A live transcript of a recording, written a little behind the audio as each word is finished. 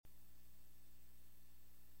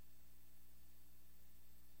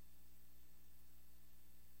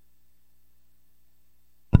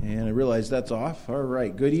realize that's off. All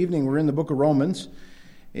right. Good evening. We're in the book of Romans,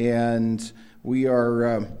 and we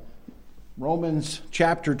are Romans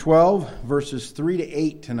chapter 12, verses 3 to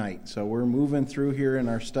 8 tonight. So we're moving through here in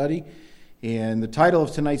our study, and the title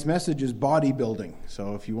of tonight's message is Bodybuilding.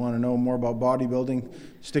 So if you want to know more about bodybuilding,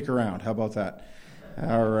 stick around. How about that?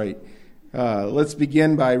 All right. Let's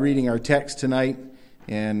begin by reading our text tonight,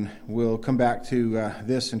 and we'll come back to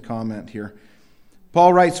this and comment here.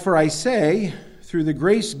 Paul writes, "For I say, through the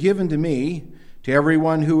grace given to me, to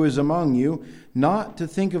everyone who is among you, not to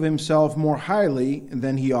think of himself more highly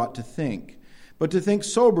than he ought to think, but to think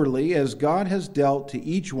soberly, as God has dealt to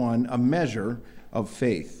each one a measure of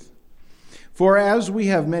faith. For as we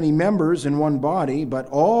have many members in one body, but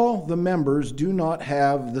all the members do not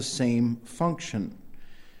have the same function.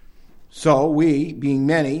 So we, being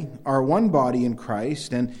many, are one body in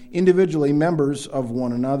Christ, and individually members of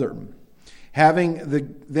one another.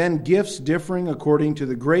 Having then gifts differing according to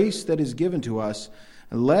the grace that is given to us,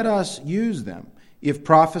 let us use them. If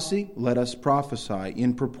prophecy, let us prophesy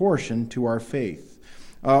in proportion to our faith.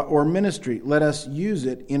 Or ministry, let us use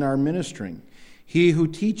it in our ministering. He who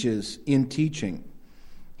teaches, in teaching.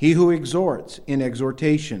 He who exhorts, in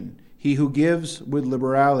exhortation. He who gives, with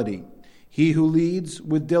liberality. He who leads,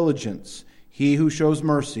 with diligence. He who shows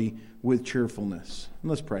mercy, with cheerfulness."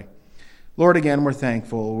 Let's pray. Lord, again, we're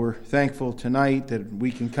thankful. We're thankful tonight that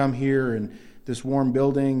we can come here in this warm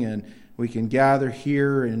building and we can gather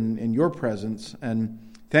here in your presence. And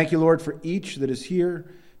thank you, Lord, for each that is here.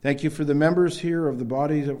 Thank you for the members here of the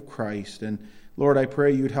body of Christ. And Lord, I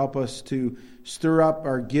pray you'd help us to stir up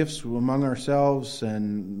our gifts among ourselves,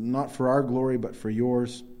 and not for our glory, but for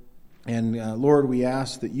yours. And Lord, we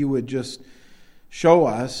ask that you would just show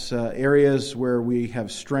us areas where we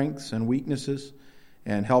have strengths and weaknesses,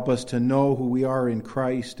 and help us to know who we are in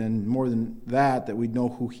Christ, and more than that, that we'd know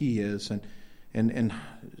who he is and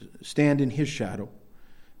stand in his shadow.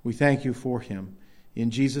 We thank you for him. In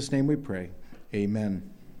Jesus' name we pray. Amen.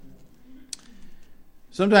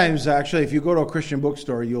 Sometimes, actually, if you go to a Christian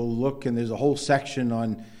bookstore, you'll look and there's a whole section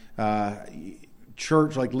on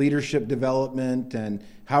church, like leadership development and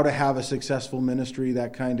how to have a successful ministry,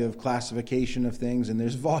 that kind of classification of things. And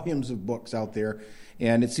there's volumes of books out there.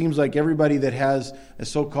 And it seems like everybody that has a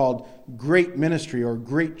so-called great ministry or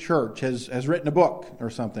great church has written a book or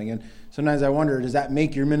something. And sometimes I wonder, does that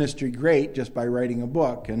make your ministry great just by writing a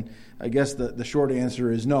book? And I guess the short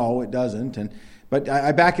answer is no, it doesn't. But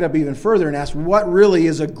I back it up even further and ask, what really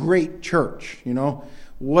is a great church? You know,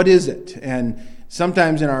 what is it? And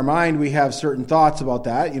sometimes in our mind we have certain thoughts about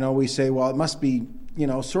that. You know, we say, well, it must be,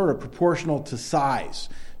 sort of proportional to size.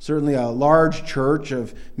 Certainly a large church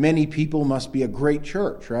of many people must be a great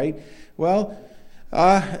church, right? Well,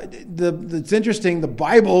 it's interesting, the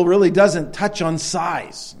Bible really doesn't touch on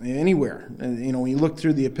size anywhere. And, when you look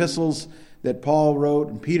through the epistles that Paul wrote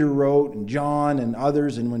and Peter wrote and John and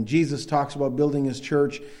others, and when Jesus talks about building his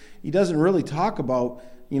church, he doesn't really talk about,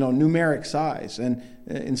 numeric size. And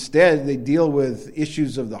instead, they deal with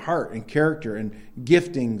issues of the heart and character and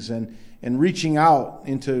giftings and reaching out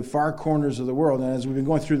into far corners of the world. And as we've been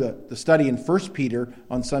going through the study in 1 Peter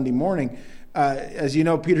on Sunday morning, as you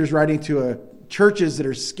know, Peter's writing to churches that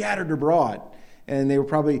are scattered abroad. And they were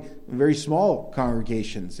probably very small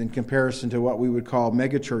congregations in comparison to what we would call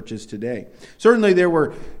megachurches today. Certainly there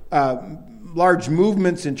were large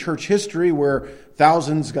movements in church history where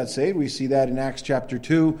thousands got saved. We see that in Acts chapter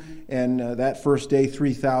 2. And that first day,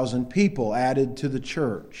 3,000 people added to the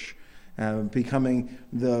church, becoming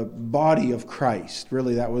the body of Christ.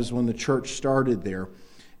 Really, that was when the church started there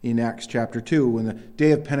in Acts chapter 2, when the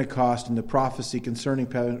day of Pentecost and the prophecy concerning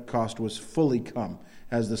Pentecost was fully come,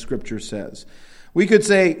 as the scripture says. We could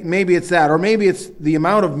say maybe it's that, or maybe it's the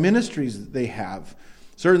amount of ministries that they have.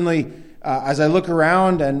 Certainly, as I look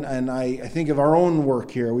around and I think of our own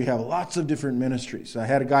work here, we have lots of different ministries. I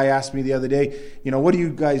had a guy ask me the other day, what do you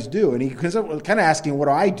guys do? And he was kind of asking, what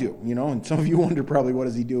do I do? And some of you wonder probably, what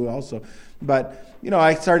does he do also? But,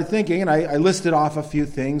 I started thinking, and I listed off a few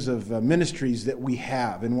things of ministries that we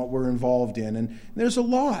have and what we're involved in. And there's a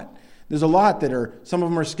lot. There's a lot that are, some of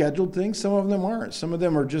them are scheduled things, some of them aren't. Some of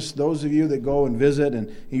them are just those of you that go and visit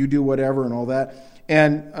and you do whatever and all that.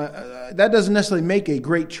 And that doesn't necessarily make a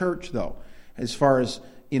great church, though, as far as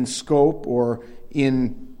in scope or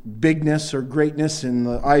in bigness or greatness in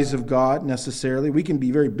the eyes of God necessarily. We can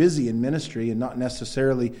be very busy in ministry and not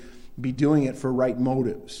necessarily be doing it for right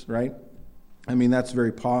motives, right? I mean, that's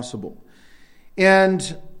very possible. And,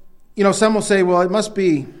 some will say, well, it must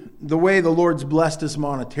be the way the Lord's blessed us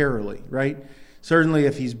monetarily, right? Certainly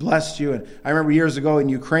if he's blessed you. And I remember years ago in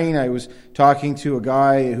Ukraine, I was talking to a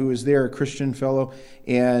guy who was there, a Christian fellow,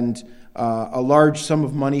 and a large sum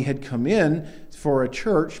of money had come in for a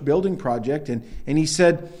church building project, and he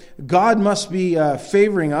said, God must be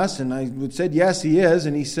favoring us, and I said, yes, he is,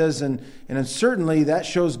 and he says, and certainly that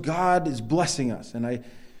shows God is blessing us, and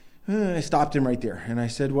I stopped him right there, and I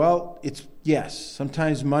said, well, it's yes,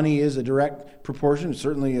 sometimes money is a direct proportion,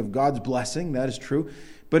 certainly of God's blessing, that is true,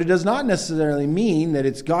 but it does not necessarily mean that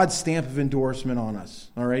it's God's stamp of endorsement on us,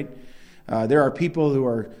 all right? There are people who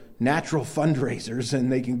are natural fundraisers,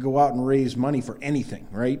 and they can go out and raise money for anything,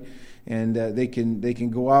 right? And they can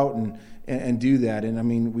go out and do that. And I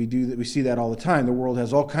mean, we see that all the time. The world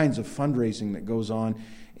has all kinds of fundraising that goes on,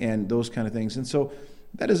 and those kind of things. And so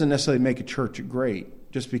that doesn't necessarily make a church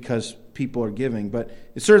great just because people are giving, but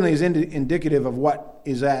it certainly is indicative of what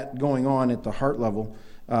is going on at the heart level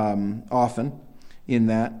often in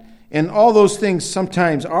that. And all those things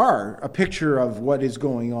sometimes are a picture of what is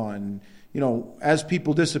going on. You know, as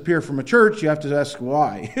people disappear from a church, you have to ask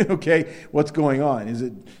why. Okay, what's going on? Is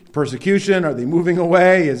it persecution? Are they moving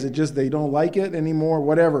away? Is it just they don't like it anymore?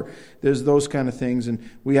 Whatever. There's those kind of things, and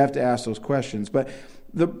we have to ask those questions. But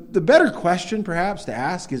the better question, perhaps, to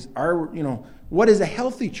ask is, what is a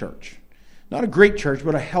healthy church? Not a great church,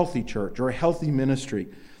 but a healthy church or a healthy ministry.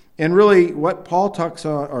 And really, what Paul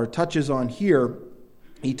touches on here,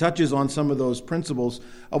 he touches on some of those principles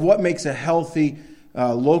of what makes a healthy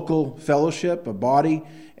local fellowship, a body,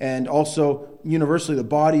 and also universally the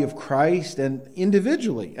body of Christ, and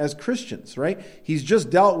individually as Christians, right? He's just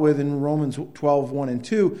dealt with in Romans 12, 1 and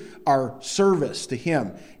 2, our service to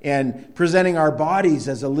Him and presenting our bodies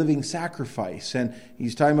as a living sacrifice. And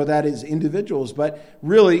he's talking about that as individuals, but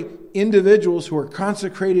really individuals who are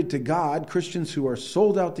consecrated to God, Christians who are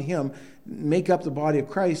sold out to Him, make up the body of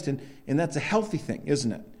Christ, and that's a healthy thing,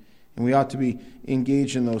 isn't it? And we ought to be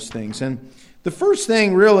engaged in those things. And the first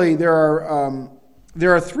thing, really, there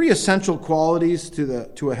are three essential qualities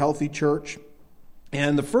to a healthy church.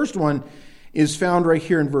 And the first one is found right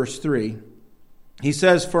here in verse 3. He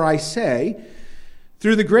says, "For I say,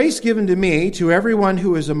 through the grace given to me, to everyone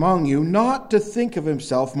who is among you, not to think of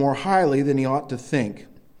himself more highly than he ought to think,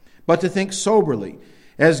 but to think soberly,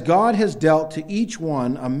 as God has dealt to each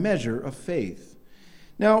one a measure of faith."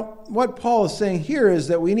 Now, what Paul is saying here is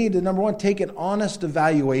that we need to, number one, take an honest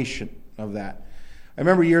evaluation of that. I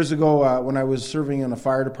remember years ago when I was serving in a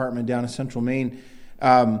fire department down in Central Maine,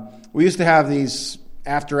 we used to have these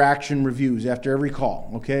after-action reviews after every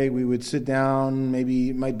call, okay? We would sit down,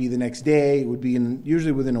 maybe it might be the next day, it would be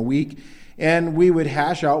usually within a week, and we would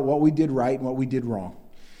hash out what we did right and what we did wrong.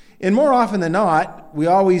 And more often than not, we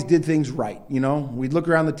always did things right, you know? We'd look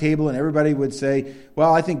around the table and everybody would say,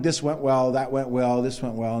 well, I think this went well, that went well, this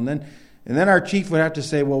went well. And then our chief would have to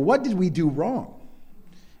say, well, what did we do wrong?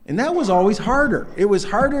 And that was always harder. It was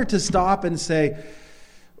harder to stop and say,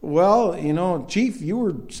 well, Chief, you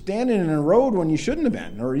were standing in a road when you shouldn't have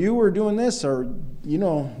been, or you were doing this, or, you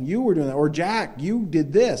were doing that, or Jack, you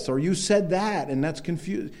did this, or you said that, and that's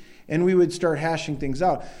confused. And we would start hashing things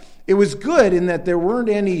out. It was good in that there weren't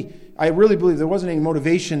any, I really believe there wasn't any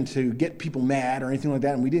motivation to get people mad or anything like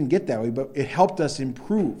that, and we didn't get that way, but it helped us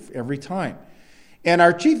improve every time. And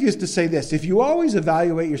our chief used to say this, if you always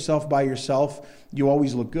evaluate yourself by yourself, you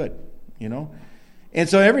always look good, And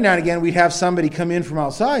so every now and again, we'd have somebody come in from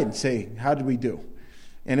outside and say, how did we do?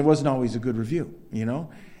 And it wasn't always a good review,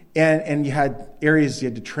 And you had areas you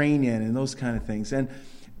had to train in and those kind of things. And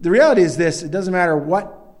the reality is this, it doesn't matter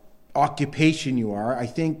what occupation you are. I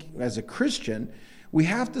think as a Christian, we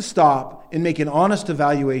have to stop and make an honest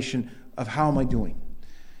evaluation of how am I doing?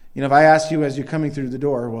 If I ask you as you're coming through the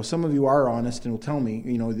door, well, some of you are honest and will tell me,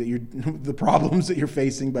 that you're the problems that you're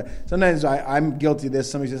facing, but sometimes I'm guilty of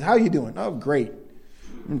this. Somebody says, how are you doing? Oh, great.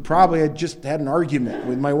 And probably I just had an argument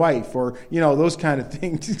with my wife or, those kind of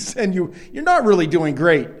things. And you're not really doing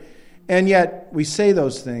great. And yet we say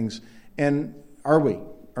those things. And are we?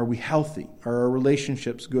 Are we healthy? Are our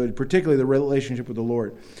relationships good, particularly the relationship with the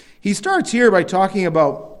Lord? He starts here by talking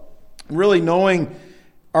about really knowing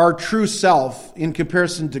our true self in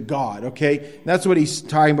comparison to God, okay? That's what he's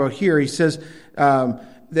talking about here. He says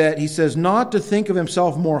not to think of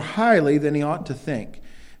himself more highly than he ought to think.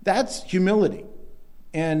 That's humility.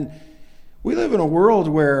 And we live in a world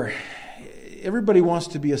where everybody wants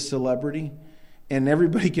to be a celebrity, and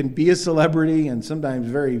everybody can be a celebrity, and sometimes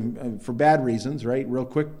for bad reasons, right? Real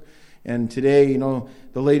quick. And today,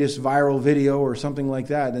 the latest viral video or something like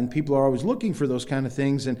that, and people are always looking for those kind of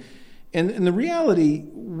things. And the reality,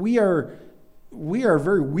 we are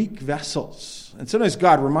very weak vessels. And sometimes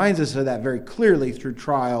God reminds us of that very clearly through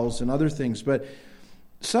trials and other things. But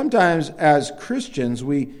sometimes as Christians,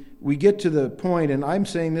 we get to the point, and I'm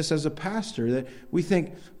saying this as a pastor, that we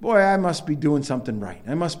think, boy, I must be doing something right.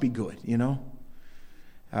 I must be good,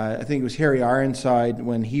 I think it was Harry Ironside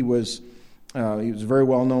when he was a very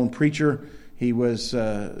well-known preacher. He was,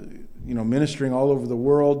 ministering all over the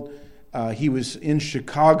world. He was in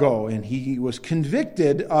Chicago, and he was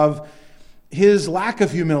convicted of his lack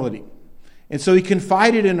of humility. And so he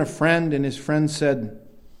confided in a friend, and his friend said,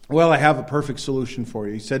 well, I have a perfect solution for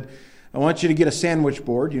you. He said, I want you to get a sandwich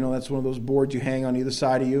board. That's one of those boards you hang on either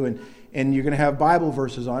side of you, and you're going to have Bible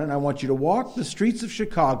verses on it. And I want you to walk the streets of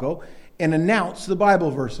Chicago and announce the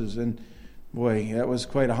Bible verses. And boy, that was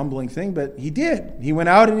quite a humbling thing, but he did. He went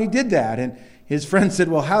out and he did that. And his friend said,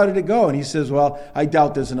 well, how did it go? And he says, well, I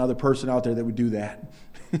doubt there's another person out there that would do that.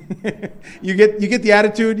 You get the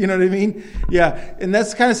attitude, you know what I mean? Yeah, and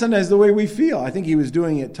that's kind of sometimes the way we feel. I think he was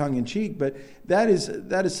doing it tongue in cheek, but that is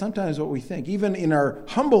sometimes what we think. Even in our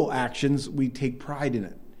humble actions, we take pride in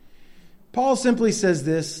it. Paul simply says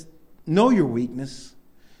this: know your weakness,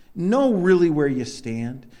 know really where you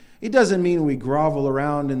stand. It doesn't mean we grovel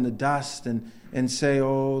around in the dust and say,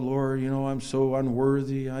 oh, Lord, I'm so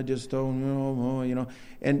unworthy, I just don't know,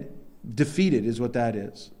 and defeated is what that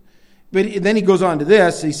is. But then he goes on to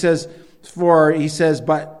this. He says,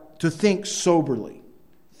 but to think soberly.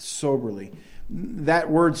 Soberly. That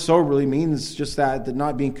word soberly means just that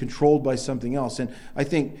not being controlled by something else. And I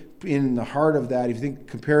think in the heart of that, if you think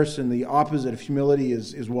comparison, the opposite of humility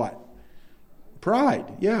is what?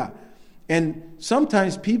 Pride, yeah. And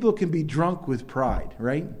sometimes people can be drunk with pride,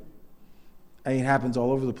 right? It happens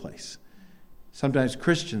all over the place. Sometimes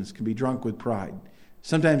Christians can be drunk with pride.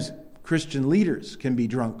 Sometimes Christian leaders can be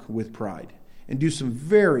drunk with pride and do some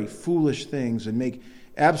very foolish things and make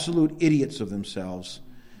absolute idiots of themselves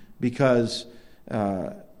because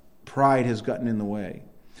pride has gotten in the way.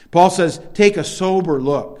 Paul says, take a sober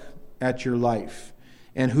look at your life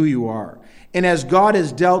and who you are. And as God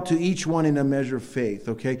has dealt to each one in a measure of faith,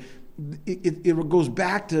 okay, it goes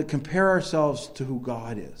back to compare ourselves to who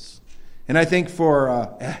God is. And I think for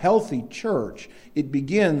a healthy church, it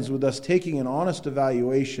begins with us taking an honest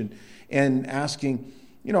evaluation and asking,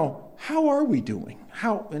 how are we doing?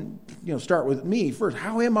 Start with me first.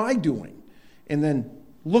 How am I doing? And then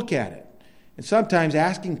look at it. And sometimes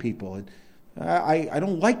asking people, and I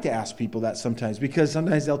don't like to ask people that sometimes because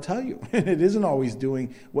sometimes they'll tell you. And it isn't always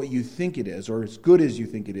doing what you think it is or as good as you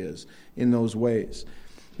think it is in those ways.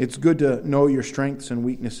 It's good to know your strengths and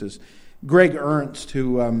weaknesses. Greg Ernst,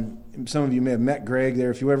 who some of you may have met Greg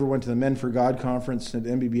there, if you ever went to the Men for God conference at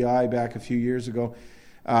MBBI back a few years ago,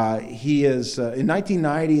 he is in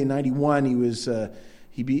 1990 and 91. He was a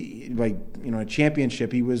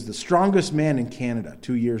championship. He was the strongest man in Canada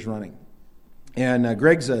 2 years running. And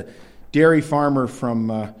Greg's a dairy farmer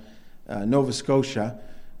from Nova Scotia,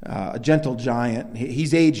 a gentle giant.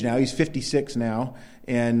 He's aged now. He's 56 now.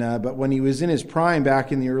 And but when he was in his prime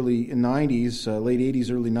back in the early 90s, late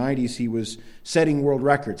 80s, early 90s, he was setting world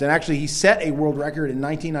records. And actually, he set a world record in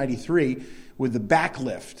 1993 with the back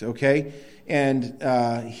lift, okay?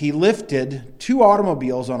 And he lifted 2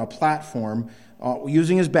 automobiles on a platform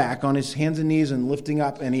using his back on his hands and knees and lifting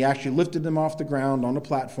up. And he actually lifted them off the ground on a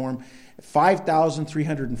platform,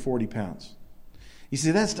 5,340 pounds. You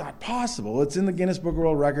say, that's not possible. It's in the Guinness Book of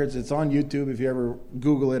World Records. It's on YouTube. If you ever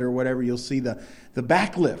Google it or whatever, you'll see the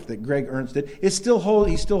back lift that Greg Ernst did. He still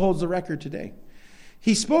holds the record today.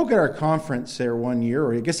 He spoke at our conference there one year,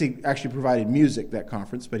 or I guess he actually provided music that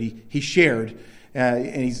conference, but he shared.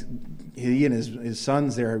 And he and his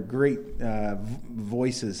sons there have great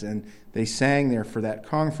voices, and they sang there for that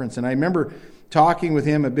conference. And I remember talking with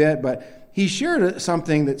him a bit, but he shared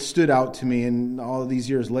something that stood out to me, and all of these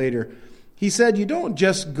years later, he said, you don't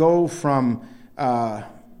just go from,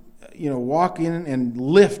 walk in and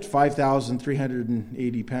lift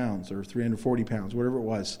 5,380 pounds or 340 pounds, whatever it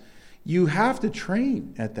was. You have to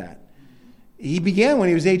train at that. He began when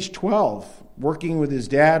he was age 12, working with his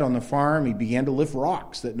dad on the farm. He began to lift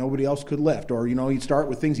rocks that nobody else could lift. Or, he'd start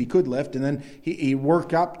with things he could lift, and then he'd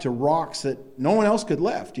work up to rocks that no one else could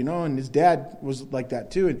lift, and his dad was like that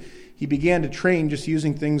too. And he began to train just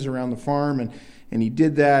using things around the farm, and he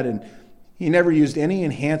did that, and he never used any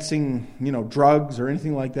enhancing, drugs or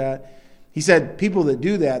anything like that. He said people that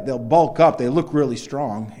do that, they'll bulk up, they look really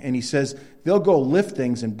strong, and he says they'll go lift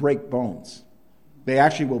things and break bones. They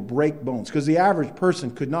actually will break bones because the average person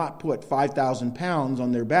could not put 5,000 pounds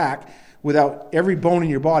on their back without every bone in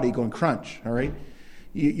your body going crunch, all right?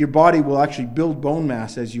 Your body will actually build bone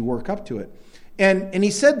mass as you work up to it. And he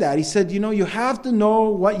said that. He said, you have to know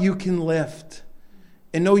what you can lift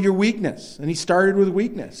and know your weakness. And he started with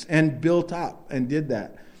weakness and built up and did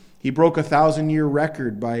that. He broke a 1,000-year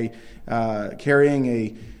record by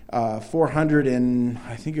carrying a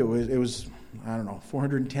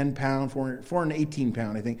 410 pound, 418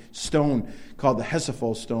 pound, I think, stone called the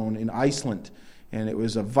Hesafel stone in Iceland. And it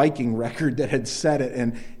was a Viking record that had set it.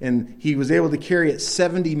 And he was able to carry it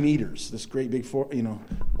 70 meters, this great big,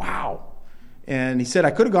 wow. And he said,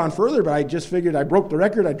 I could have gone further, but I just figured I broke the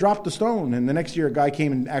record, I dropped the stone. And the next year a guy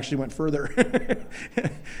came and actually went further.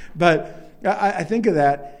 But I think of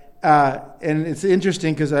that, and it's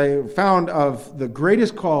interesting because I found of the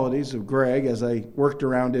greatest qualities of Greg as I worked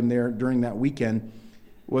around him there during that weekend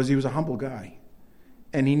was he was a humble guy.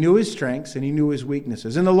 And he knew his strengths and he knew his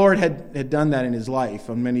weaknesses. And the Lord had done that in his life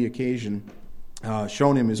on many occasions,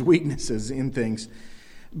 shown him his weaknesses in things.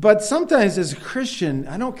 But sometimes as a Christian,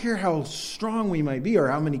 I don't care how strong we might be or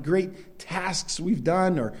how many great tasks we've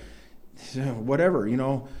done or whatever,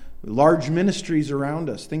 large ministries around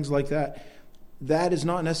us, things like that. That is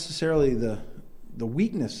not necessarily the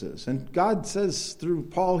weaknesses. And God says through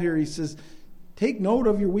Paul here, he says, take note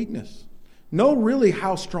of your weakness. Know really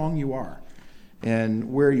how strong you are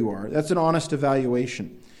and where you are. That's an honest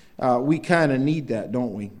evaluation. We kind of need that,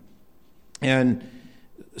 don't we? And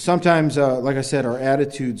sometimes, like I said, our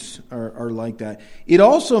attitudes are like that. It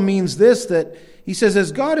also means this, that he says,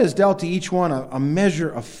 as God has dealt to each one a measure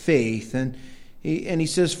of faith, and he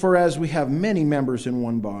says, for as we have many members in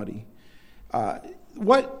one body.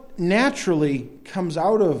 What naturally comes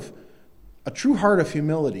out of a true heart of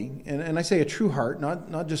humility, and I say a true heart,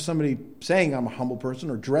 not just somebody saying I'm a humble person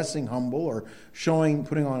or dressing humble or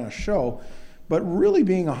putting on a show, but really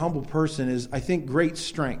being a humble person is, I think, great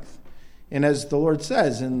strength. And as the Lord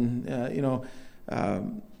says, and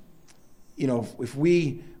if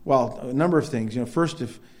we, a number of things. First,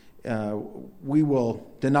 if we will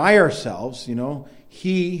deny ourselves,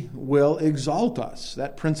 He will exalt us.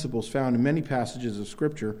 That principle is found in many passages of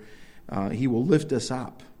Scripture. He will lift us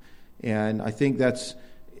up, and I think that's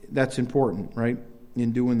important, right?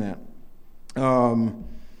 In doing that,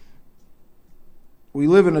 we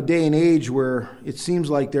live in a day and age where it seems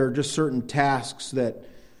like there are just certain tasks that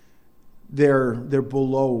they're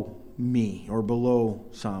below me or below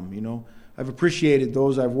some. I've appreciated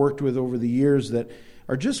those I've worked with over the years that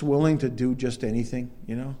are just willing to do just anything.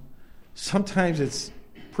 Sometimes it's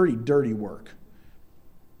pretty dirty work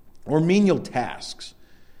or menial tasks.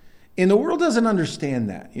 And the world doesn't understand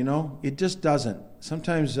that, It just doesn't.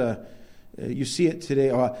 Sometimes you see it today.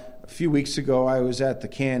 A few weeks ago, I was at the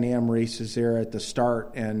Can-Am races there at the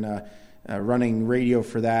start and running radio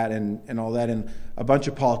for that and all that. And a bunch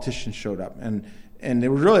of politicians showed up. And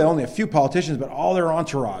there were really only a few politicians, but all their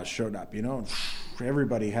entourage showed up,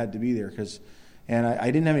 Everybody had to be there and I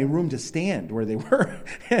didn't have any room to stand where they were.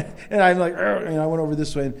 And I'm like, I went over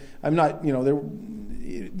this way. And I'm not,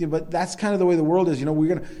 but that's kind of the way the world is.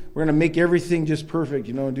 We're gonna make everything just perfect,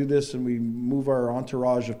 and do this, and we move our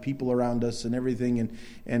entourage of people around us and everything,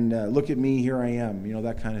 and look at me, here I am,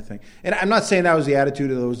 that kind of thing. And I'm not saying that was the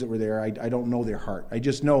attitude of those that were there. I don't know their heart. I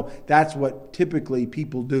just know that's what typically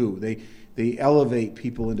people do. They elevate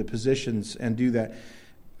people into positions and do that.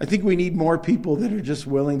 I think we need more people that are just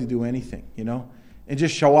willing to do anything, and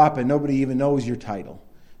just show up, and nobody even knows your title.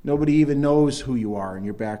 Nobody even knows who you are and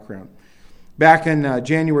your background. Back in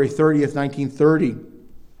January 30th,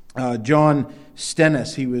 1930, John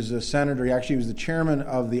Stennis, he was a senator. He was the chairman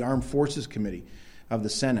of the Armed Forces Committee of the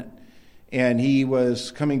Senate. And he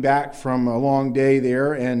was coming back from a long day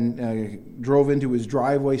there and drove into his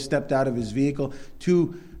driveway, stepped out of his vehicle.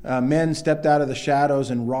 Two men stepped out of the shadows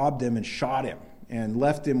and robbed him and shot him and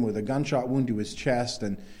left him with a gunshot wound to his chest.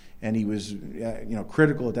 And he was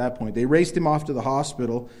critical at that point. They raced him off to the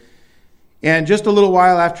hospital. And just a little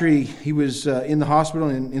while after he was in the hospital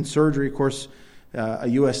and in surgery, of course, a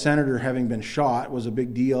U.S. senator having been shot was a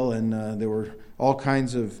big deal, and there were all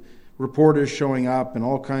kinds of reporters showing up and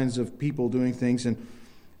all kinds of people doing things. And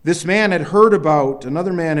this man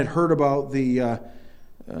another man had heard about the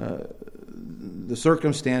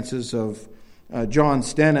circumstances of John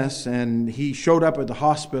Stennis, and he showed up at the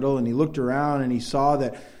hospital, and he looked around, and he saw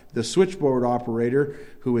that the switchboard operator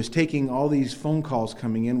who was taking all these phone calls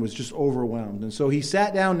coming in was just overwhelmed. And so he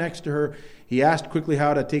sat down next to her. He asked quickly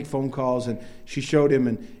how to take phone calls, and she showed him,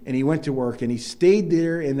 and he went to work. And he stayed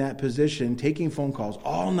there in that position, taking phone calls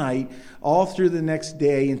all night, all through the next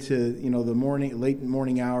day into the late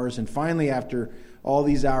morning hours. And finally, after all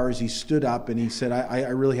these hours, he stood up and he said, I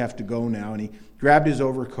really have to go now. And he grabbed his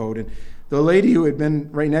overcoat. And the lady who had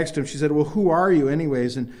been right next to him, she said, well, who are you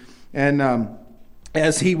anyways? And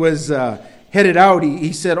as he was headed out,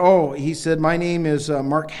 he said, my name is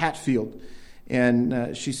Mark Hatfield.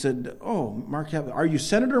 And she said, "Oh, Mark Hatfield, are you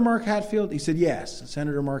Senator Mark Hatfield?" He said, "Yes,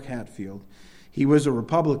 Senator Mark Hatfield." He was a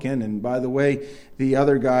Republican, and by the way, the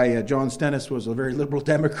other guy, John Stennis, was a very liberal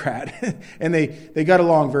Democrat, and they got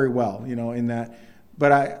along very well, in that.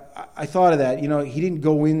 But I thought of that, he didn't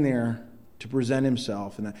go in there to present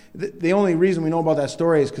himself, and the only reason we know about that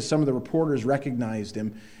story is because some of the reporters recognized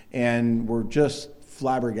him and were just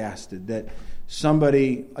flabbergasted that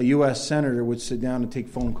somebody, a U.S. senator, would sit down and take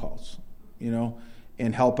phone calls,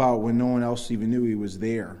 and help out when no one else even knew he was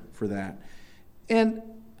there for that. And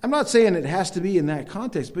I'm not saying it has to be in that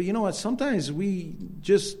context, but you know what? Sometimes we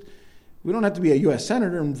don't have to be a U.S.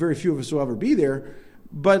 senator, and very few of us will ever be there.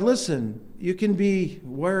 But listen, you can be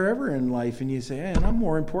wherever in life, and you say, "Hey, I'm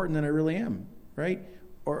more important than I really am," right?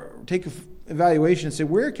 Or take an evaluation and say,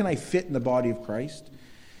 "Where can I fit in the body of Christ?"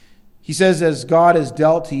 He says, "As God has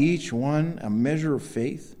dealt to each one a measure of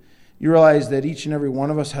faith," you realize that each and every one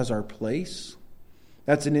of us has our place.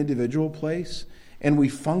 That's an individual place. And we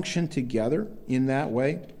function together in that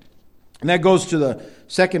way. And that goes to the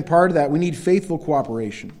second part of that. We need faithful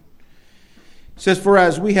cooperation. It says, "For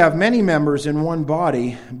as we have many members in one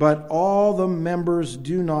body, but all the members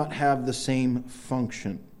do not have the same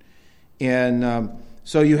function." And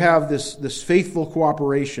so you have this faithful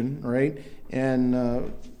cooperation, right?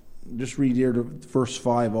 And just read here to verse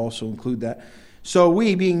 5 also, include that. "So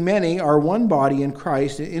we, being many, are one body in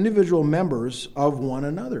Christ, individual members of one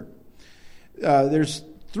another." There's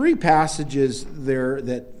 3 passages there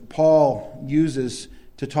that Paul uses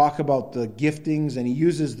to talk about the giftings, and he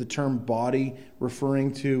uses the term body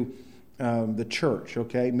referring to the church,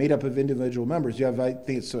 okay, made up of individual members. You have, I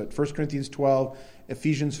think it's 1 Corinthians 12,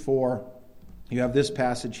 Ephesians 4. You have this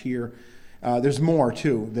passage here. There's more,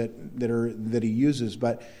 too, that he uses.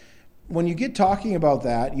 But when you get talking about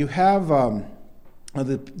that, you have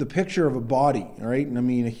the picture of a body, all right? And I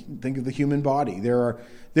mean, think of the human body. There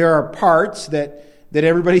are parts that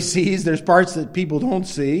everybody sees. There's parts that people don't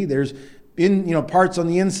see. There's parts on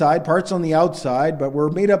the inside, parts on the outside, but we're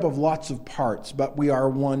made up of lots of parts. But we are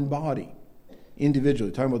one body,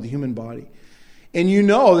 individually. Talking about the human body. And you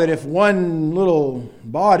know that if one little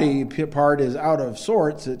body part is out of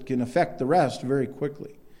sorts, it can affect the rest very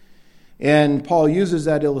quickly. And Paul uses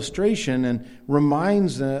that illustration and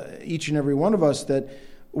reminds each and every one of us that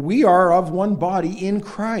we are of one body in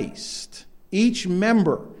Christ. Each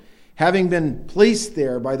member having been placed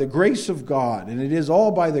there by the grace of God, and it is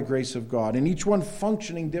all by the grace of God, and each one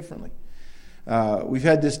functioning differently. We've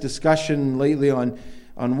had this discussion lately on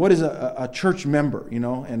what is a church member,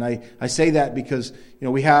 and I say that because,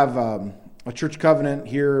 we have a church covenant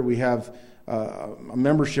here, we have a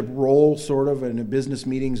membership role, sort of, in business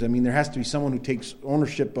meetings. I mean, there has to be someone who takes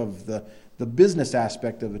ownership of the business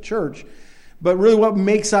aspect of the church. But really what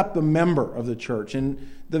makes up the member of the church? And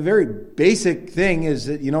the very basic thing is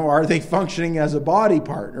that, are they functioning as a body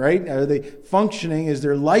part, right? Are they functioning as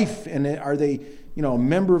their life? And are they, a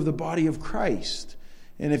member of the body of Christ?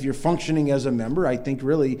 And if you're functioning as a member, I think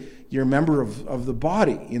really you're a member of the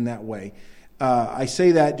body in that way. I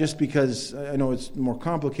say that just because I know it's more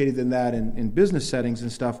complicated than that in business settings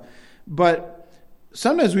and stuff. But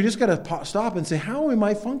sometimes we just got to stop and say, how am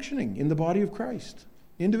I functioning in the body of Christ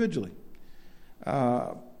individually?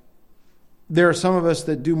 There are some of us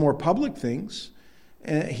that do more public things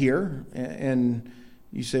here. And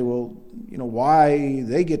you say, well, why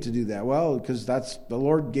they get to do that? Well, because the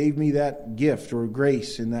Lord gave me that gift or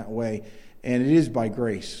grace in that way. And it is by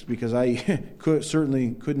grace, because I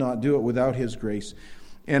certainly could not do it without His grace.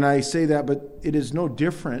 And I say that, but it is no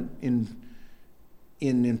different in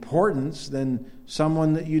importance than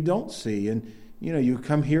someone that you don't see. And, you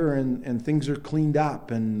come here and things are cleaned up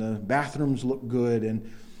and the bathrooms look good.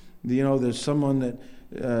 And, there's someone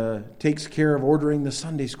that takes care of ordering the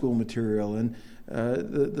Sunday school material and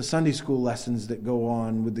the Sunday school lessons that go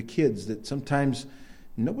on with the kids that sometimes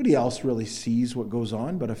nobody else really sees what goes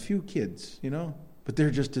on, but a few kids, but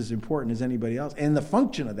they're just as important as anybody else. And the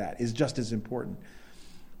function of that is just as important.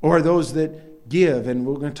 Or those that give, and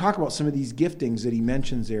we're going to talk about some of these giftings that he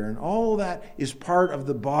mentions there, and all that is part of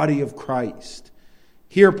the body of Christ.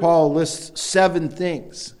 Here Paul lists 7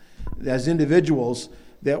 things as individuals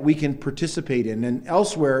that we can participate in. And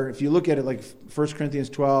elsewhere, if you look at it like 1 Corinthians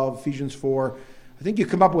 12, Ephesians 4, I think you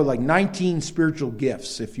come up with like 19 spiritual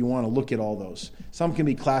gifts if you want to look at all those. Some can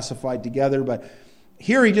be classified together, but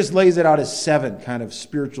here he just lays it out as 7 kind of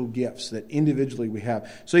spiritual gifts that individually we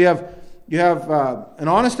have. So you have an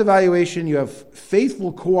honest evaluation, you have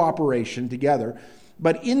faithful cooperation together,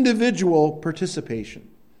 but individual participation.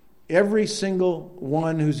 Every single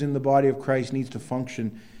one who's in the body of Christ needs to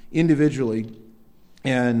function individually,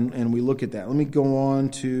 and we look at that. Let me go on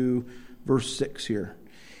to verse 6 here.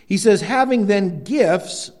 He says, having then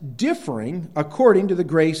gifts differing according to the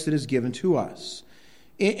grace that is given to us.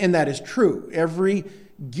 And that is true. Every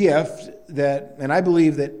gift and I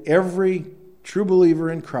believe that every true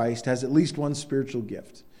believer in Christ has at least one spiritual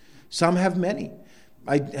gift. Some have many.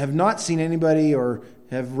 I have not seen anybody or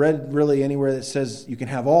have read really anywhere that says you can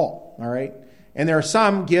have all right? And there are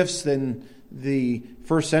some gifts in the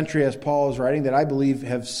first century, as Paul is writing, that I believe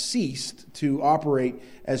have ceased to operate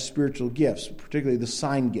as spiritual gifts, particularly the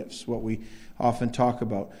sign gifts, what we often talk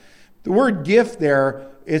about. The word gift there,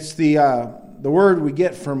 it's the word we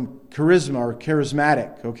get from charisma or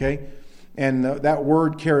charismatic, okay? And that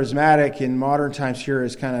word charismatic in modern times here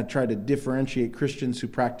has kind of tried to differentiate Christians who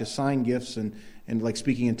practice sign gifts and like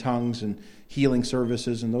speaking in tongues and healing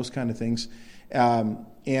services and those kind of things,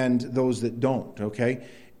 and those that don't, okay?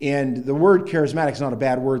 And the word charismatic is not a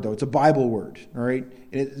bad word, though. It's a Bible word, all right?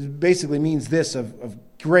 And it basically means this, of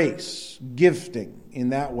grace, gifting in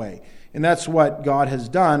that way. And that's what God has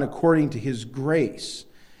done according to His grace.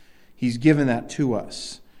 He's given that to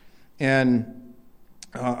us. And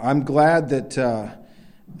I'm glad that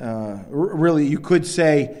really you could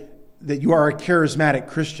say that you are a charismatic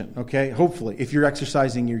Christian, okay? Hopefully, if you're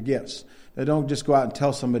exercising your gifts. Don't just go out and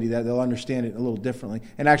tell somebody that. They'll understand it a little differently.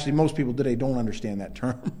 And actually, most people today don't understand that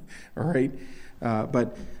term, all right?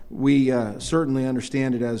 But we certainly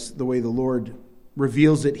understand it as the way the Lord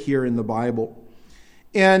reveals it here in the Bible.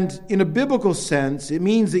 And in a biblical sense, it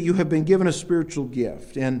means that you have been given a spiritual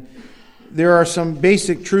gift. And there are some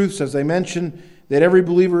basic truths, as I mentioned, that every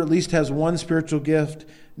believer at least has one spiritual gift,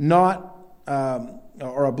 or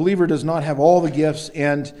a believer does not have all the gifts.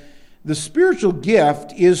 And the spiritual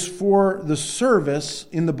gift is for the service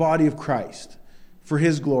in the body of Christ, for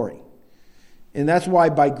His glory. And that's why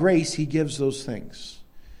by grace He gives those things.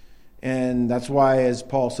 And that's why, as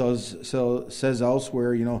Paul says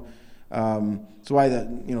elsewhere, it's why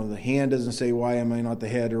the hand doesn't say, why am I not the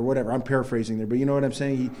head, or whatever. I'm paraphrasing there, but you know what I'm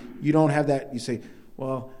saying? You don't have that. You say,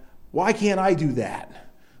 well, why can't I do that?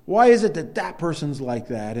 Why is it that person's like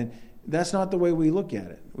that? And that's not the way we look at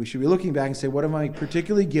it. We should be looking back and say, what am I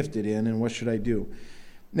particularly gifted in, and what should I do?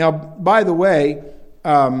 Now, by the way,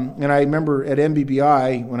 and I remember at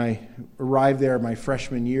MBBI, when I arrived there my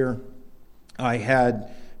freshman year, I had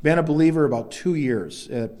been a believer about 2 years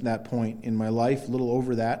at that point in my life, a little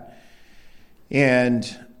over that. And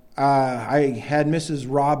I had Mrs.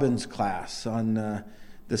 Robbins' class on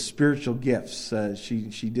the spiritual gifts.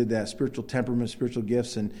 She did that, spiritual temperament, spiritual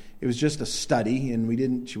gifts, and it was just a study,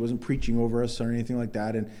 and she wasn't preaching over us or anything like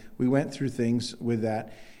that, and we went through things with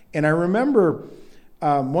that. And I remember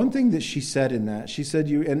one thing that she said in that, she said,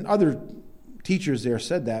 and other teachers there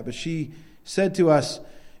said that, but she said to us,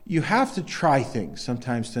 you have to try things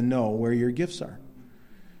sometimes to know where your gifts are.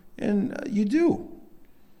 And you do.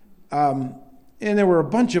 And there were a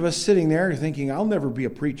bunch of us sitting there thinking, I'll never be a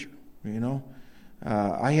preacher,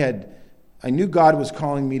 I knew God was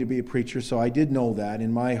calling me to be a preacher, so I did know that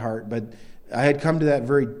in my heart, but I had come to that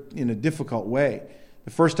in a difficult way.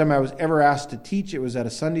 The first time I was ever asked to teach, it was at a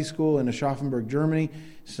Sunday school in Aschaffenburg, Germany.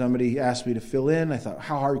 Somebody asked me to fill in. I thought,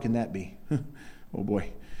 how hard can that be? Oh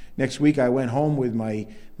boy. Next week I went home with my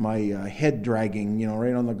head dragging,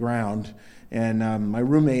 right on the ground. And my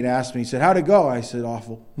roommate asked me, he said, how'd it go? I said,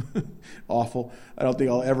 awful. Awful. I don't think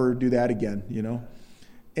I'll ever do that again,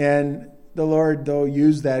 And the Lord, though,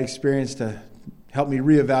 used that experience to help me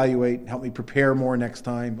reevaluate, help me prepare more next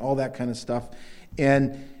time, all that kind of stuff.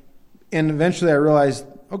 And eventually I realized,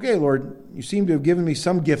 okay, Lord, you seem to have given me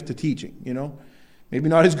some gift to teaching, Maybe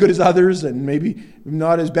not as good as others and maybe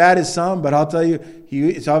not as bad as some, but I'll tell you,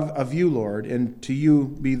 it's of you, Lord, and to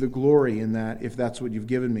you be the glory in that, if that's what you've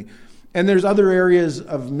given me. And there's other areas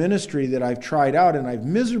of ministry that I've tried out and I've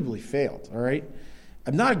miserably failed, all right?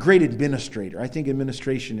 I'm not a great administrator. I think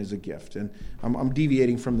administration is a gift. And I'm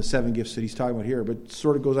deviating from the 7 gifts that he's talking about here, but it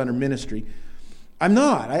sort of goes under ministry. I'm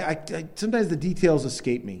not. I sometimes the details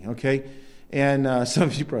escape me, okay? And some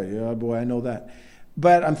of you probably, oh boy, I know that.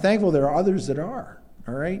 But I'm thankful there are others that are,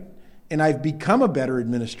 all right? And I've become a better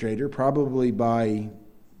administrator probably by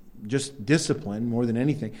just discipline more than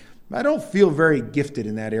anything. I don't feel very gifted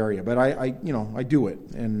in that area, but I do it,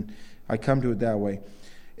 and I come to it that way.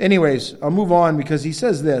 Anyways, I'll move on because he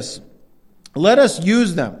says this, let us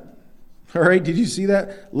use them. All right, did you see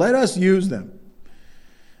that? Let us use them.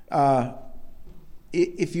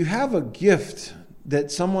 If you have a gift that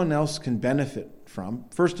someone else can benefit from,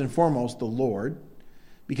 first and foremost, the Lord,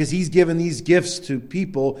 because He's given these gifts to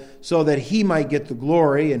people so that He might get the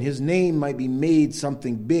glory and His name might be made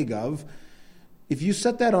something big of. If you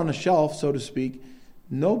set that on a shelf, so to speak,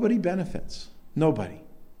 nobody benefits. Nobody.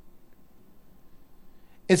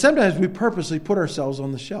 And sometimes we purposely put ourselves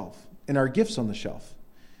on the shelf and our gifts on the shelf.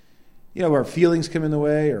 Our feelings come in the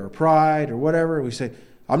way, or our pride, or whatever. We say,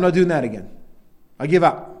 I'm not doing that again. I give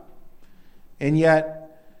up. And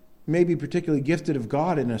yet, maybe particularly gifted of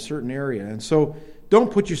God in a certain area. And so, don't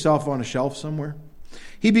put yourself on a shelf somewhere.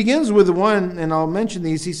 He begins with the one, and I'll mention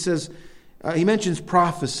these. He says, he mentions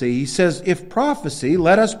prophecy. He says, if prophecy,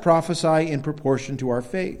 let us prophesy in proportion to our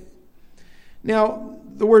faith. Now,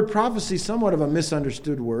 the word prophecy is somewhat of a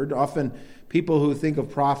misunderstood word. Often, people who think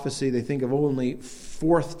of prophecy, they think of only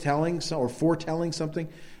foretelling something,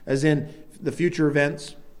 as in the future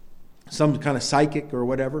events, some kind of psychic or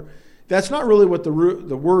whatever. That's not really what the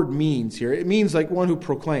word means here. It means like one who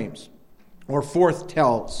proclaims or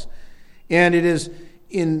foretells. And it is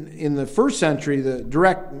in the first century, the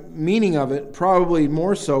direct meaning of it probably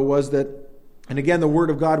more so was that, and again, the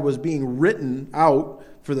Word of God was being written out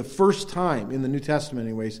for the first time in the New Testament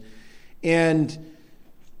anyways. And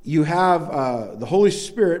you have the Holy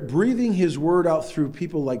Spirit breathing His Word out through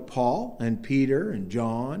people like Paul and Peter and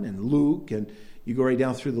John and Luke, and you go right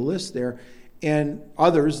down through the list there, and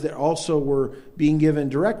others that also were being given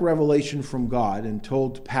direct revelation from God and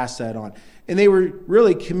told to pass that on. And they were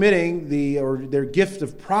really committing their gift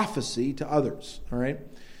of prophecy to others. All right.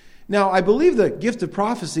 Now, I believe the gift of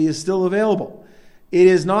prophecy is still available. It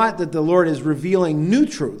is not that the Lord is revealing new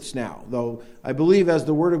truths now, though I believe as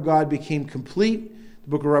the Word of God became complete, the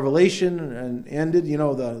book of Revelation and ended,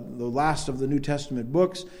 the last of the New Testament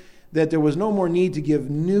books, that there was no more need to give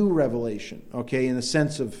new revelation, okay, in the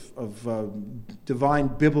sense of divine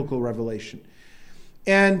biblical revelation.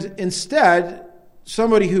 And instead,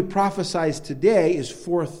 somebody who prophesies today is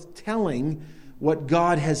foretelling what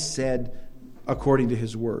God has said according to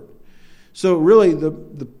His Word. So really,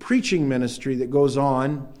 the preaching ministry that goes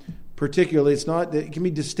on, particularly, it can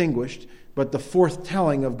be distinguished, but the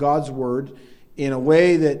foretelling of God's Word in a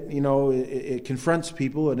way that, it confronts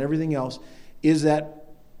people and everything else, is that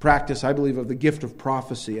practice, I believe, of the gift of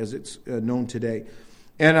prophecy as it's known today.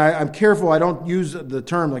 And I'm careful I don't use the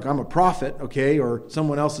term like I'm a prophet, okay, or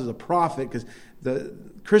someone else is a prophet, because the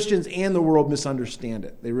Christians and the world misunderstand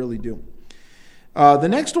it. They really do. The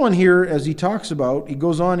next one here, as he talks about, he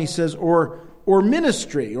goes on, he says, or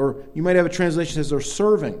ministry, or you might have a translation that says, or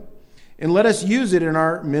serving. And let us use it in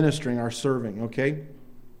our ministering, our serving, okay?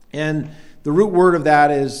 And the root word of that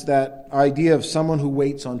is that idea of someone who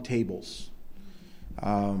waits on tables.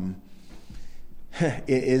 It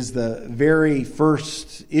is the very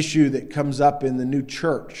first issue that comes up in the new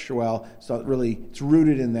church. Well, it's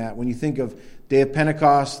rooted in that. When you think of Day of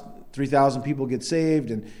Pentecost, 3,000 people get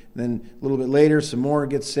saved, and then a little bit later, some more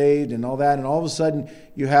get saved, and all that. And all of a sudden,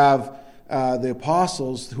 you have the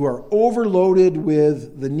apostles who are overloaded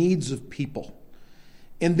with the needs of people.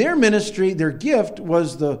 In their ministry, their gift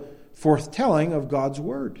was the foretelling of God's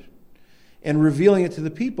Word and revealing it to the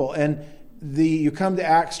people. And you come to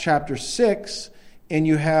Acts chapter 6, and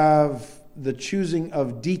you have the choosing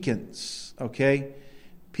of deacons, okay?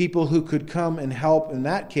 People who could come and help, in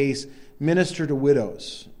that case, minister to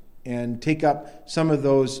widows and take up some of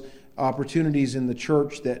those opportunities in the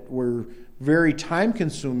church that were very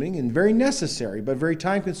time-consuming and very necessary, but very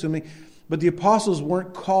time-consuming. But the apostles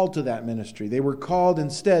weren't called to that ministry. They were called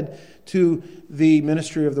instead to the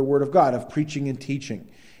ministry of the Word of God, of preaching and teaching.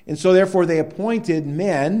 And so therefore they appointed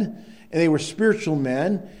men, and they were spiritual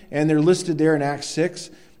men, and they're listed there in Acts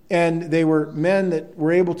 6, and they were men that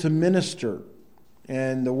were able to minister.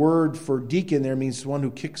 And the word for deacon there means one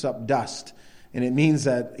who kicks up dust. And it means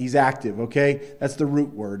that he's active, okay? That's the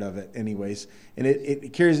root word of it anyways. And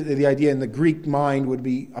it carries the idea in the Greek mind would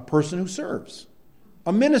be a person who serves,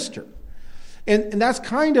 a minister. And that's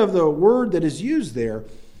kind of the word that is used there,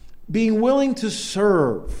 being willing to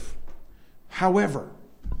serve, however.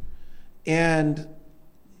 And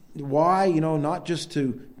why? Not just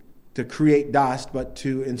to create dust, but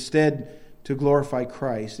to instead to glorify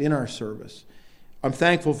Christ in our service. I'm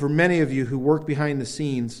thankful for many of you who work behind the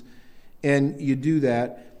scenes, and you do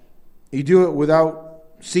that. You do it without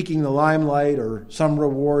seeking the limelight or some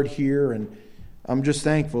reward here, and I'm just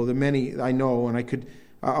thankful that many I know, and I could,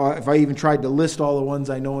 if I even tried to list all the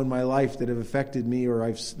ones I know in my life that have affected me,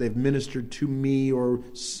 or they've ministered to me, or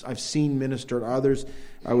I've seen minister to others,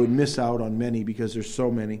 I would miss out on many because there's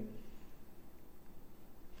so many.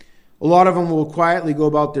 A lot of them will quietly go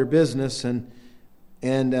about their business and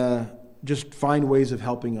just find ways of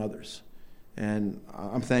helping others. And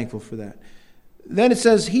I'm thankful for that. Then it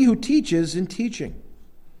says, he who teaches in teaching.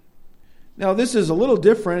 Now this is a little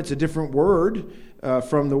different. It's a different word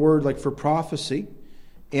from the word like for prophecy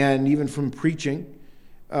and even from preaching.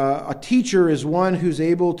 A teacher is one who's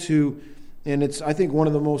able to And it's, I think, one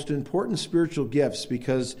of the most important spiritual gifts,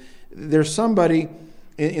 because there's somebody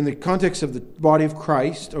in the context of the body of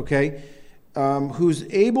Christ, okay, who's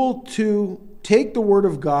able to take the Word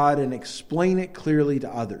of God and explain it clearly to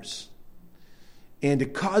others and to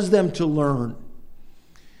cause them to learn.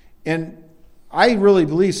 And I really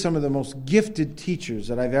believe some of the most gifted teachers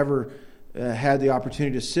that I've ever had the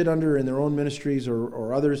opportunity to sit under in their own ministries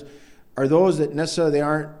or others are those that necessarily they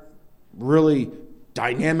aren't really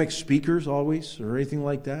dynamic speakers always or anything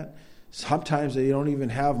like that. Sometimes they don't even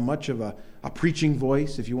have much of a preaching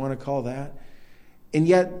voice, if you want to call that. And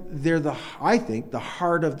yet they're I think, the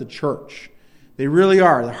heart of the church. They really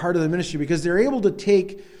are the heart of the ministry, because they're able to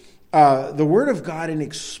take the Word of God and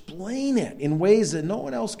explain it in ways that no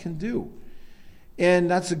one else can do. And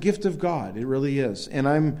that's a gift of God. It really is. And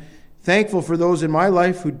I'm thankful for those in my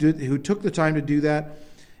life who took the time to do that.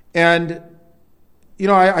 And,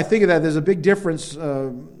 I think of that. There's a big difference,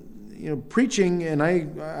 preaching, and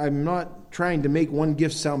I'm not trying to make one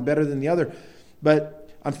gift sound better than the other, but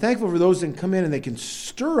I'm thankful for those that can come in and they can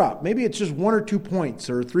stir up. Maybe it's just 1 or 2 points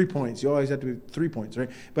or 3 points. You always have to be 3 points, right?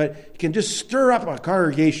 But you can just stir up a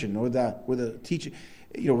congregation with a teaching,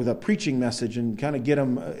 with a preaching message, and kind of get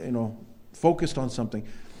them, focused on something.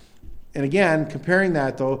 And again, comparing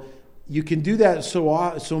that though, you can do that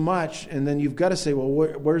so much, and then you've got to say, well,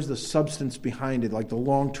 where's the substance behind it, like the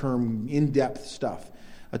long-term, in-depth stuff.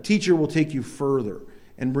 A teacher will take you further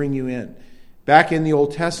and bring you in. Back in the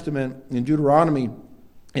Old Testament, in Deuteronomy,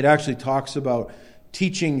 it actually talks about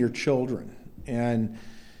teaching your children, and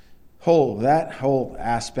that whole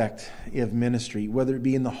aspect of ministry, whether it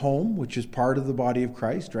be in the home, which is part of the body of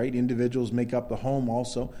Christ, right? Individuals make up the home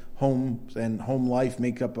also. Homes and home life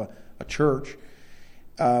make up a church.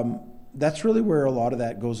 That's really where a lot of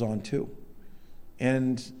that goes on too.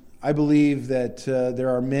 And I believe that there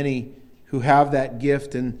are many who have that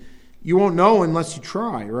gift, and you won't know unless you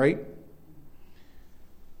try, right?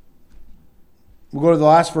 We'll go to the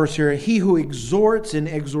last verse here. He who exhorts in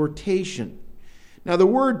exhortation. Now the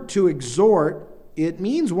word to exhort, it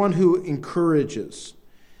means one who encourages.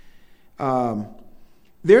 They're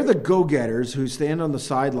the go-getters who stand on the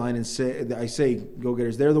sideline and say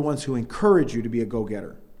go-getters, they're the ones who encourage you to be a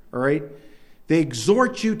go-getter. All right? They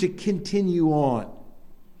exhort you to continue on.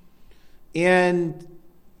 And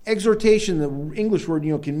exhortation, the English word,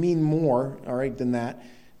 can mean more, all right, than that.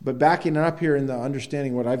 But backing it up here in the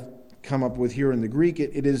understanding what I've come up with here in the Greek,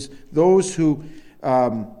 it is those who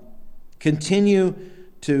continue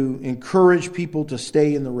to encourage people to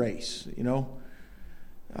stay in the race,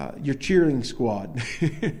 your cheering squad.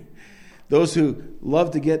 Those who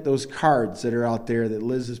love to get those cards that are out there that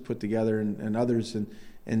Liz has put together and others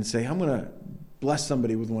and say, I'm going to bless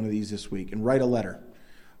somebody with one of these this week, and write a letter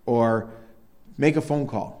or make a phone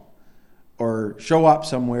call or show up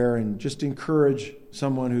somewhere and just encourage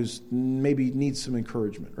someone who's maybe needs some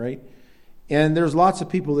encouragement, right? And there's lots of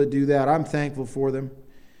people that do that. I'm thankful for them.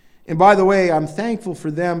 And by the way, I'm thankful for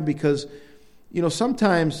them because,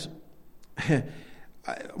 sometimes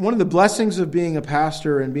one of the blessings of being a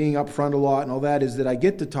pastor and being up front a lot and all that is that I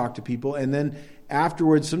get to talk to people, and then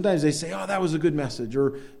afterwards sometimes they say, oh, that was a good message,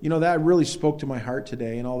 or, that really spoke to my heart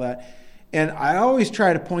today and all that. And I always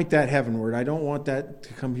try to point that heavenward. I don't want that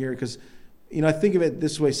to come here because, I think of it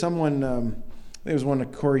this way. Someone, I think it was one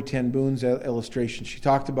of Corrie ten Boom's illustrations. She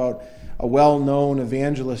talked about a well-known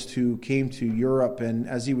evangelist who came to Europe, and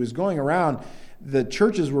as he was going around, the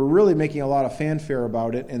churches were really making a lot of fanfare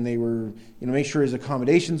about it, and they were, make sure his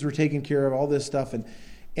accommodations were taken care of, all this stuff.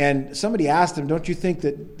 And somebody asked him, don't you think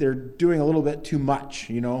that they're doing a little bit too much,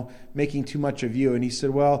 making too much of you? And he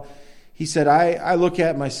said, I look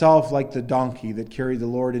at myself like the donkey that carried the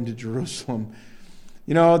Lord into Jerusalem.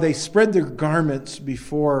 They spread their garments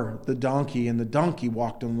before the donkey, and the donkey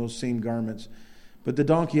walked on those same garments. But the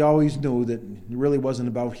donkey always knew that it really wasn't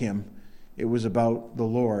about him. It was about the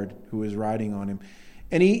Lord who was riding on him.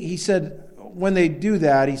 And he said, when they do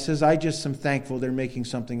that, he says, I just am thankful they're making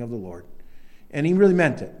something of the Lord. And he really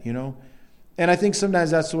meant it, And I think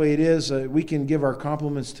sometimes that's the way it is. We can give our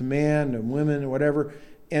compliments to man and women or whatever,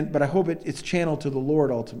 but I hope it's channeled to the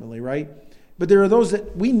Lord ultimately, right? But there are those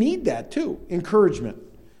that we need that too, encouragement.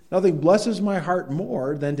 Nothing blesses my heart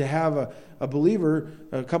more than to have a believer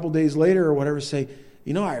a couple days later or whatever say,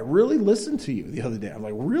 I really listened to you the other day. I'm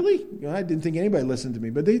like, really? I didn't think anybody listened to me,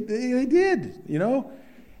 but they did,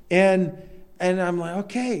 And I'm like,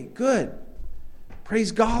 okay, good.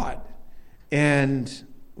 Praise God. And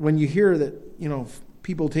when you hear that,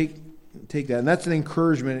 people take that, and that's an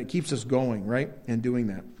encouragement. It keeps us going, right? And doing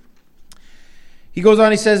that. He goes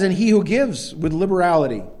on, he says, and he who gives with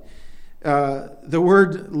liberality. The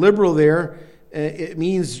word liberal there it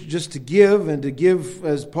means just to give, and to give,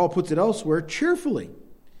 as Paul puts it elsewhere, cheerfully.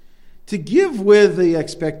 To give with the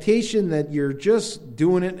expectation that you're just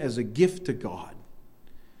doing it as a gift to God.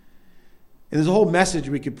 And there's a whole message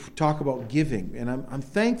we could talk about giving. And I'm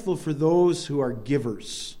thankful for those who are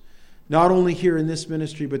givers. Not only here in this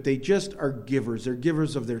ministry, but they just are givers. They're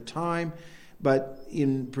givers of their time. But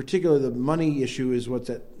in particular, the money issue is what's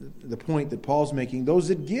at the point that Paul's making. Those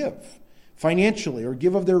that give financially or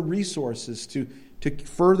give of their resources to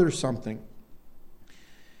further something.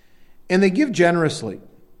 And they give generously.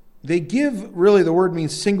 They give, really the word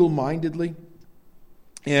means single-mindedly.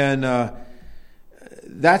 And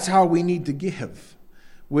that's how we need to give.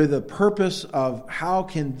 With a purpose of how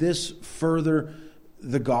can this further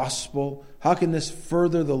the gospel? How can this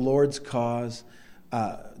further the Lord's cause?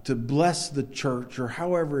 To bless the church, or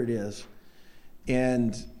however it is.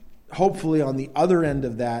 And hopefully on the other end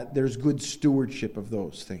of that, there's good stewardship of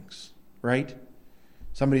those things, right?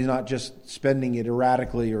 Somebody's not just spending it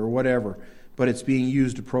erratically or whatever, but it's being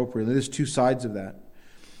used appropriately. There's two sides of that.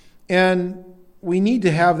 And we need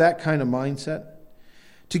to have that kind of mindset.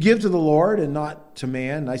 To give to the Lord and not to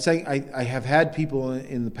man. I have had people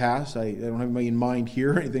in the past, I don't have anybody in mind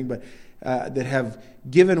here or anything, but that have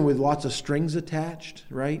given with lots of strings attached,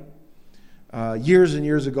 right? Years and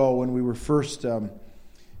years ago when we were first, I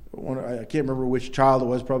can't remember which child it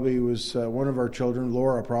was, probably it was one of our children,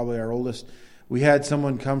 Laura, probably our oldest. We had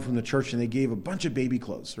someone come from the church and they gave a bunch of baby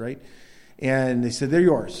clothes, right? And they said, they're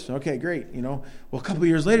yours. Okay, great. Well, a couple of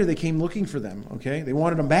years later they came looking for them, okay? They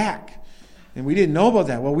wanted them back. And we didn't know about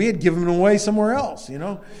that. Well, we had given them away somewhere else,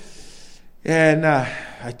 And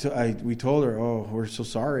we told her, oh, we're so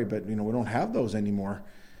sorry, but we don't have those anymore.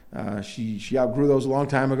 She outgrew those a long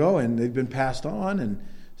time ago, and they've been passed on, and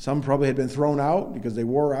some probably had been thrown out because they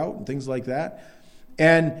wore out and things like that.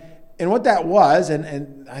 And what that was,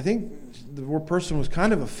 and I think the person was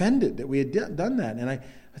kind of offended that we had done that. And I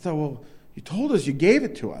thought, well, you told us you gave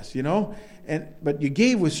it to us, but you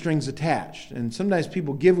gave with strings attached. And sometimes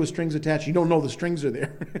people give with strings attached. You don't know the strings are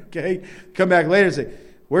there. Okay, come back later and say,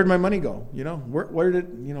 where'd my money go? Where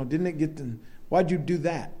did didn't it get? Why'd you do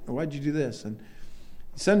that? Or why'd you do this? And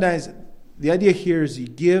sometimes the idea here is you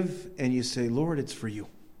give and you say, Lord, it's for you.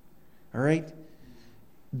 All right.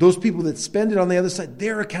 Those people that spend it on the other side,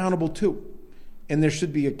 they're accountable too, and there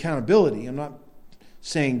should be accountability. I'm not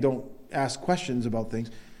saying don't ask questions about things,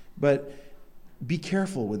 but be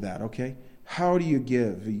careful with that. Okay. How do you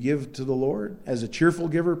give? You give to the Lord as a cheerful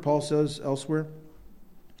giver, Paul says elsewhere.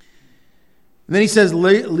 And then he says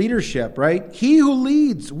leadership, right? He who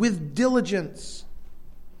leads with diligence.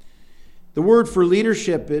 The word for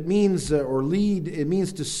leadership, it means, or lead, it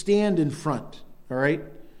means to stand in front, all right?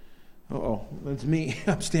 Uh-oh, that's me.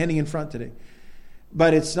 I'm standing in front today.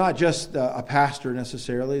 But it's not just a pastor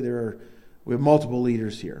necessarily. We have multiple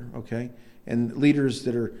leaders here, okay? And leaders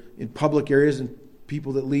that are in public areas and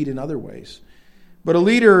people that lead in other ways. But a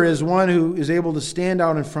leader is one who is able to stand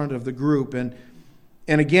out in front of the group. And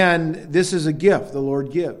again, this is a gift the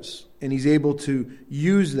Lord gives. And he's able to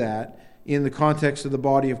use that in the context of the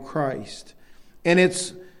body of Christ. And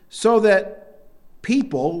it's so that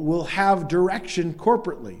people will have direction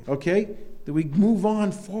corporately, okay? That we move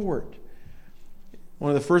on forward.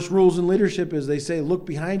 One of the first rules in leadership is they say, look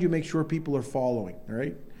behind you, make sure people are following,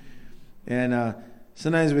 right? And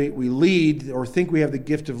sometimes we lead or think we have the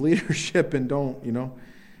gift of leadership and don't,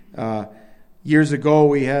 Years ago,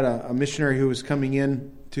 we had a missionary who was coming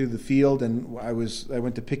in to the field, and I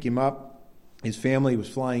went to pick him up. His family was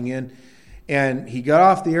flying in, and he got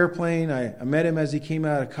off the airplane. I met him as he came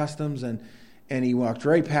out of customs, and he walked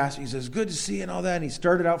right past me. He says, "Good to see you," and all that, and he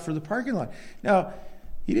started out for the parking lot. Now,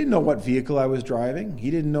 he didn't know what vehicle I was driving.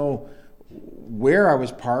 He didn't know where I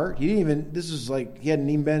was parked. He hadn't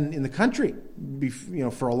even been in the country,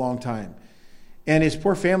 for a long time. And his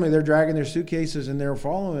poor family, they're dragging their suitcases and they're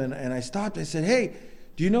following. And I stopped. I said, "Hey,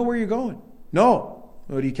 do you know where you're going?" "No."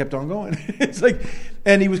 But he kept on going.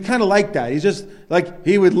 And he was kind of like that. He's just like,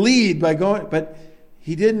 he would lead by going, but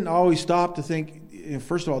he didn't always stop to think,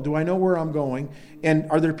 first of all, do I know where I'm going?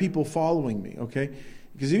 And are there people following me? Okay.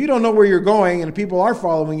 Because if you don't know where you're going and people are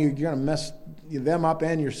following you, you're going to mess them up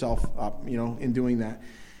and yourself up, in doing that.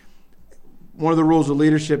 One of the rules of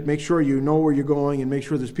leadership, make sure you know where you're going and make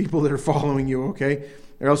sure there's people that are following you, okay?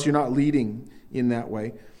 Or else you're not leading in that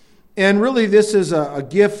way. And really this is a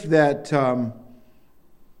gift that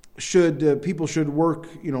people should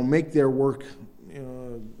work, make their work,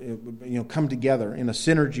 come together in a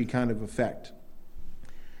synergy kind of effect.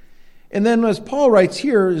 And then as Paul writes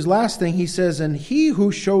here, his last thing, he says, "And he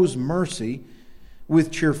who shows mercy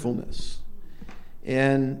with cheerfulness."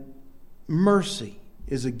 And mercy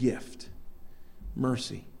is a gift.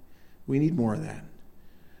 Mercy. We need more of that.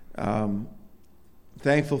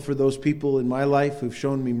 Thankful for those people in my life who've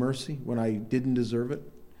shown me mercy when I didn't deserve it.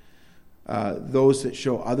 Those that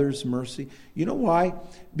show others mercy. You know why?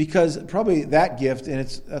 Because probably that gift, and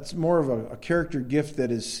that's more of a character gift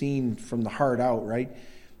that is seen from the heart out, right?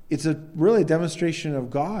 It's really a demonstration of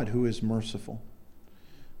God who is merciful.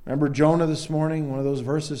 Remember Jonah this morning, one of those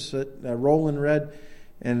verses that Roland read,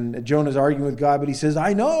 and Jonah's arguing with God, but he says,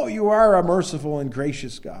 I know you are a merciful and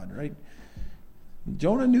gracious God, right?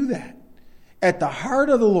 Jonah knew that. At the heart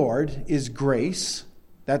of the Lord is grace.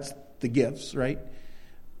 That's the gifts, right?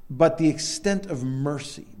 But the extent of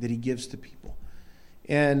mercy that he gives to people.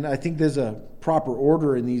 And I think there's a proper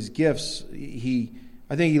order in these gifts.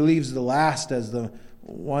 I think he leaves the last as the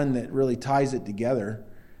one that really ties it together.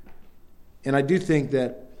 And I do think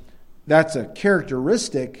that that's a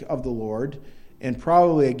characteristic of the Lord and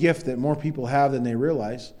probably a gift that more people have than they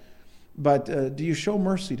realize. But do you show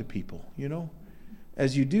mercy to people, you know?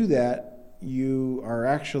 As you do that, you are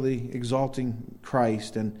actually exalting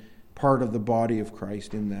Christ and part of the body of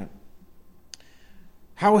Christ in that.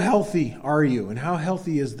 How healthy are you? And how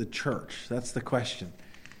healthy is the church? That's the question.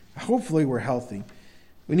 Hopefully we're healthy.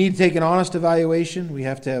 We need to take an honest evaluation. We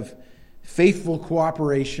have to have faithful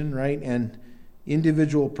cooperation, right? And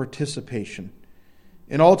individual participation.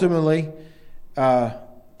 And ultimately,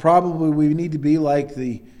 probably we need to be like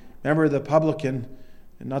remember the publican,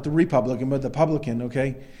 not the Republican, but the publican,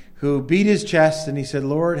 okay, who beat his chest and he said,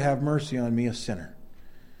 Lord, have mercy on me, a sinner.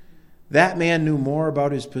 That man knew more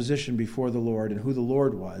about his position before the Lord and who the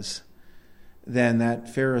Lord was than that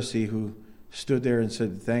Pharisee who stood there and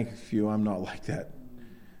said, thank you, I'm not like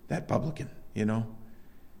that publican, you know.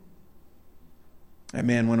 That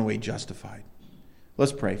man went away justified.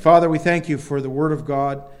 Let's pray. Father, we thank you for the Word of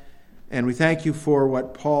God, and we thank you for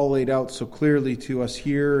what Paul laid out so clearly to us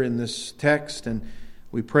here in this text, and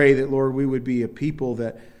we pray that, Lord, we would be a people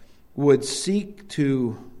that would seek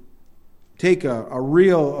to take a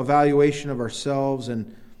real evaluation of ourselves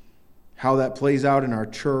and how that plays out in our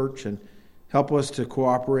church, and help us to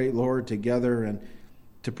cooperate, Lord, together and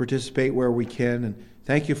to participate where we can. And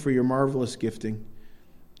thank you for your marvelous gifting.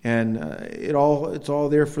 And it's all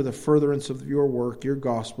there for the furtherance of your work, your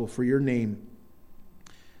gospel, for your name.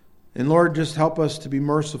 And Lord, just help us to be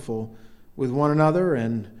merciful with one another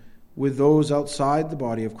and with those outside the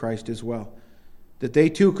body of Christ as well, that they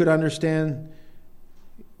too could understand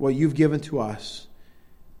what you've given to us,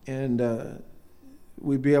 and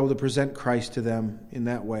we'd be able to present Christ to them in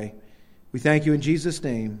that way. We thank you in Jesus'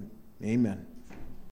 name. Amen.